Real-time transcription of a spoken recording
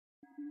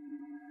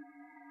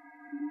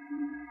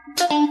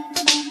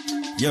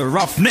You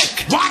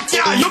roughneck. What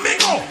ya? You me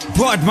go.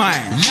 Broad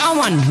mind. Yeah,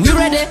 man, we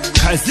ready?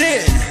 Cause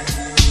it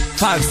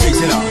 5-6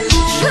 it up.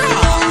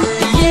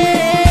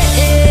 Yeah.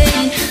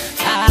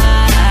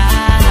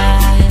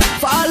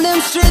 Fall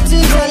them straight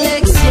to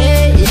Interllectual.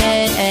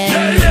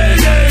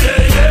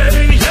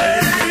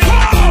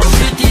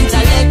 Street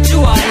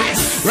Interllectual.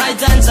 Right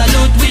hand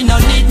salute, we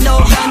no need no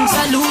hand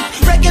salute.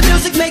 Reggae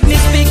music make me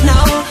speak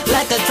now,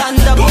 like a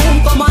thunder boom.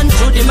 Come on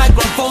through the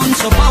microphone,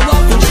 so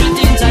powerful.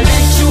 Street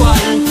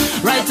Interllectual.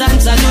 Right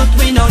hand salute,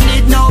 we no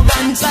need no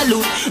gun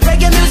salute.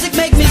 Reggae music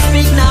make me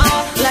speak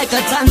now, like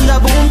a thunder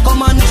boom.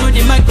 Come on through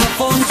the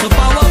microphone, so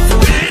powerful.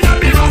 We no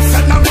be rough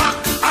and I'm back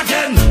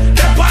again.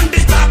 Step on the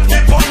top,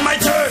 step on my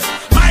turf.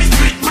 My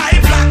street, my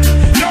black.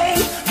 Yo,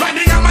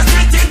 riding on my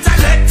street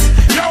intellect.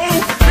 Yo,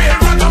 real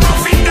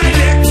ragamuffin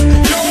dialect.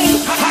 Yo,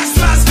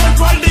 hustlers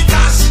control the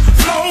cash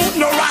flow,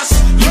 no rush.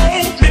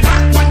 Yo, me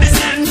back on the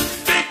scene.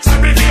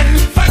 Victory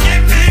will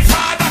forgive me,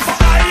 Father, for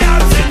I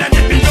have sinned. And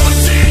if me don't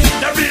see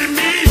the real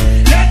me,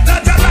 let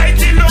the light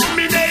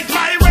illuminate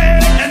my way.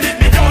 And if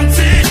me don't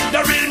see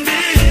the real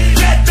me,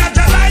 let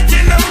the light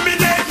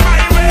illuminate my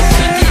way.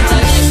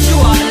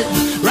 Interllectual,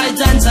 right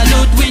hand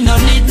salute, we no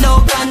need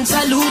no gun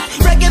salute.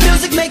 Reggae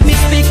music make me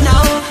speak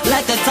now,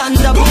 like a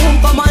thunder boom.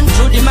 Come on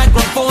through the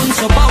microphone,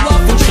 so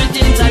powerful. Street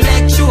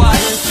Interllectual,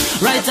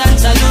 right hand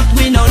salute,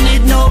 we no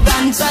need no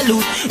gun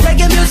salute.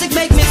 Reggae music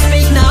make me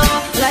speak now,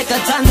 like a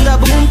thunder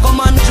boom. Come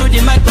on through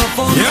the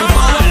microphone, so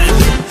powerful.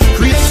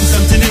 Creating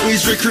something new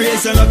is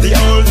recreation of the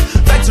old.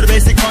 Back to the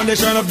basic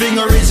foundation of being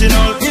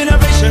original.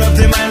 Innovation of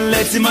the mind,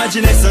 let's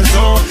imagination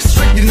soar.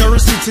 Strictly no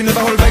restricting of a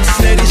whole back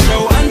steady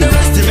show.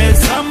 Underestimate,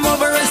 some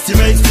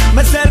overestimate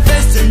my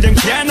self-esteem, them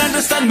can't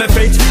understand my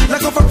fate.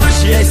 Lack of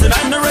appreciation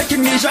and no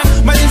recognition.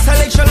 My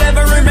intellectual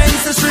level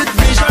remains a street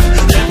vision.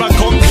 Never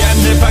compare,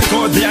 never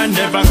go there,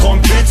 never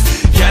compete.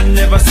 Can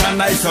never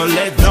stand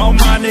isolate, no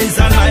man is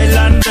an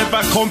island.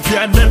 Never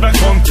compare, never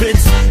compete.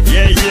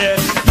 Yeah, yeah,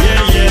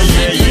 yeah, yeah,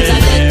 yeah, yeah.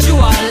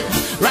 Interllectual,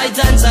 right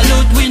hand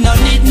salute, we no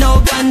need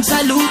no gun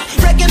salute.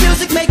 Reggae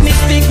music make me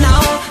speak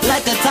now,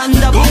 like a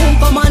thunder boom.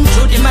 Come on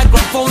through the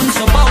microphone,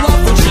 so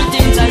powerful. Street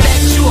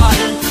Interllectual,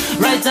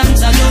 right hand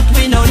salute,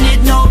 we no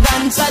need no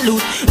gun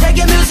salute.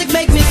 Reggae music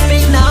make me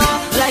speak now,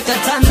 like a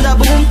thunder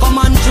boom. Come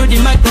on through the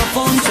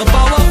microphone, so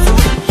powerful.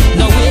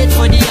 No wait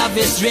for the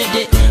harvest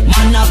ready.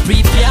 Man a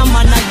prepare,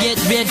 man a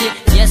get ready.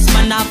 Yes,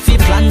 man a fi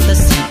plant a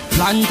seed,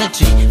 plant a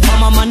tree.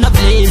 Mama man a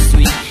play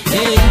sweet.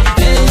 Hey,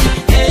 hey,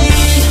 hey.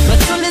 But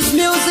to this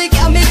music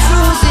I me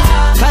choose it,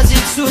 cause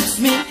it suits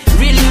me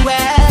really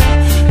well.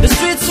 The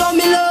streets show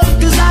me love,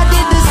 cause I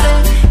did the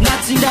same.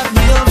 Nothing that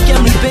we love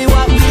can repay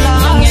what we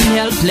lost. Young and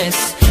helpless,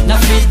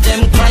 now fit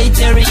them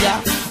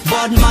criteria.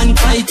 Bad man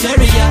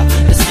criteria,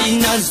 the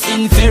seen as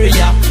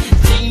inferior.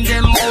 Think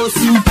them all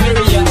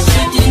superior.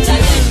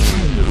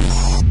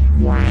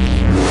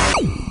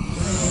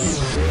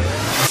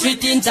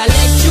 Street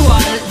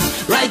Interllectual,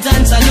 right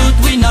hand salute,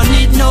 we no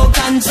need no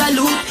gun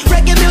salute.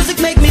 Reggae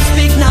music make me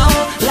speak now,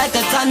 like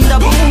a thunder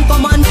boom.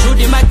 Come on through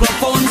the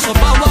microphone, so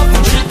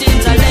powerful. Street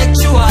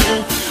Interllectual,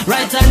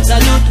 right hand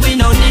salute, we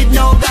no need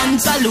no gun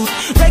salute.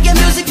 Reggae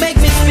music make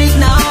me speak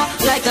now,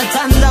 like a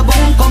thunder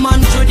boom. Come on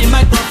through the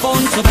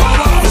microphone, so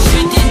powerful.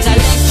 Street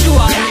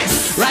Interllectual,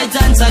 right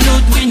hand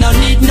salute, we no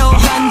need no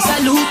gun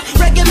salute.